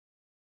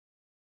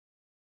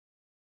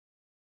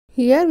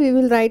Here we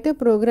will write a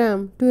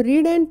program to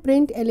read and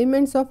print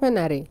elements of an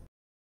array.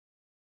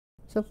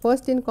 So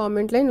first in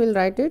comment line we will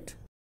write it.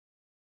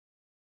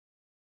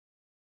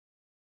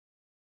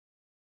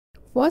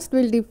 First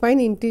we will define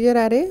integer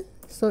array.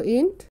 So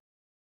int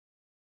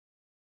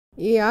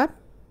ar,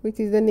 which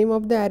is the name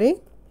of the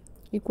array,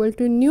 equal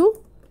to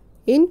new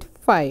int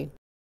 5.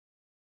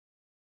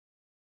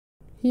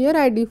 Here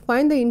I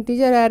define the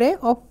integer array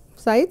of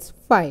size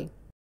 5.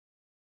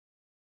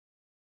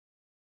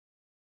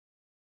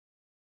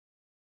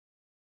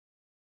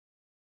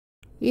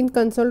 In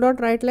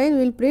console.writeLine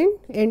we will print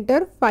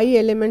enter 5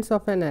 elements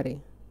of an array,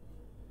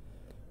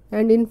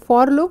 and in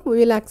for loop we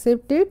will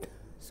accept it.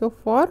 So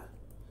for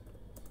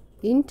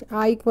int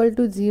I equal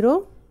to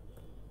 0,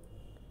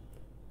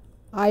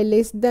 I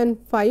less than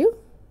 5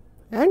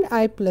 and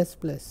I plus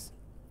plus.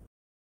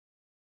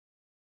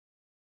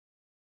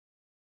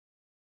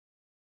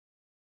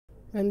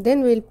 And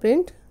then we will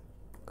print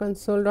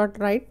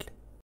console.write.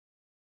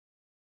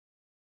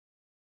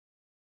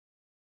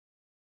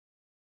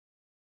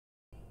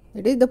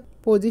 That is the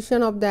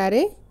position of the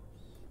array.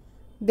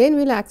 Then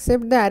we will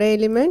accept the array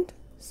element.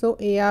 So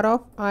ar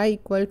of I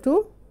equal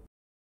to,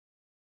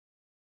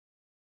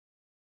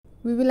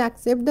 we will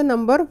accept the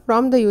number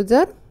from the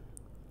user.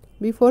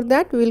 Before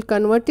that we will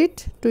convert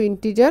it to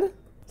integer,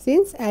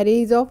 since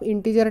array is of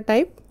integer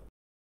type.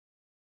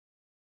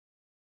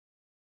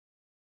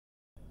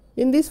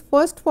 In this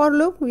first for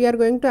loop we are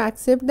going to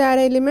accept the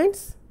array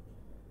elements,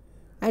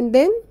 and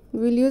then we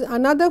will use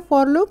another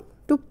for loop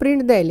to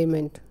print the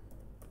element.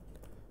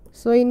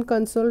 So in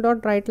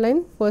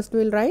console.writeLine first we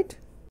will write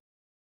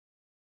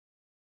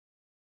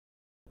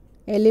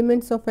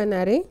elements of an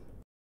array.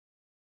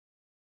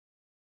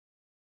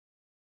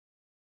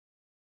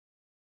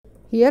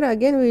 Here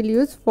again we will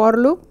use for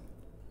loop.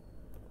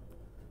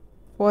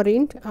 For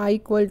int I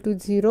equal to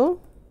 0,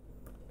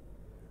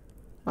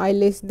 I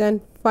less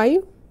than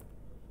 5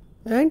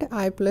 and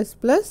I plus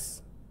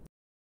plus.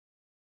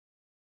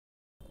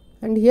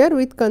 And here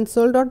with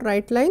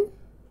console.writeLine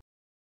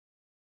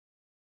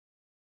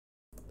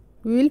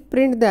we will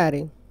print the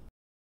array.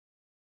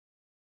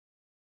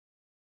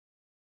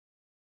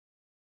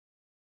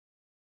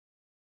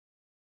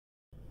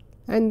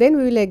 And then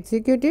we will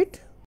execute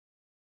it.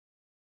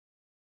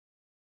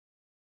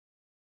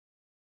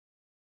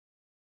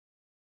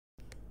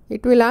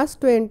 It will ask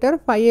to enter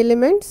 5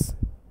 elements.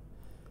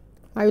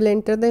 I will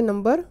enter the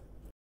number.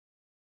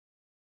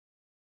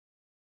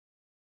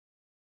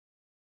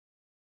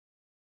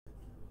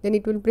 Then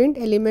it will print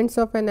elements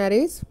of an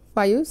array is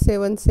 5,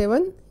 7,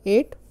 7,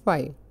 8,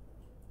 5.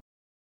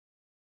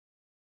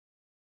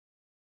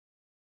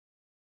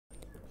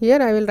 Here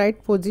I will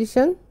write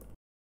position,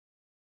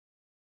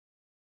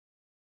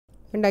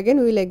 and again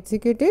we will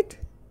execute it.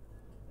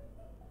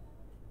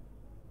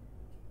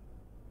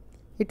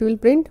 It will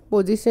print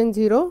position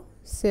 0,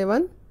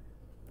 7,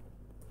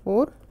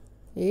 4,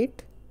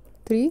 8,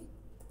 3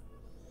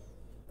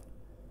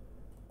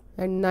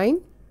 and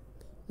 9.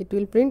 It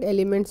will print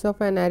elements of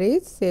an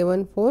array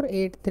 7, 4,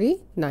 8, 3,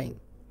 9.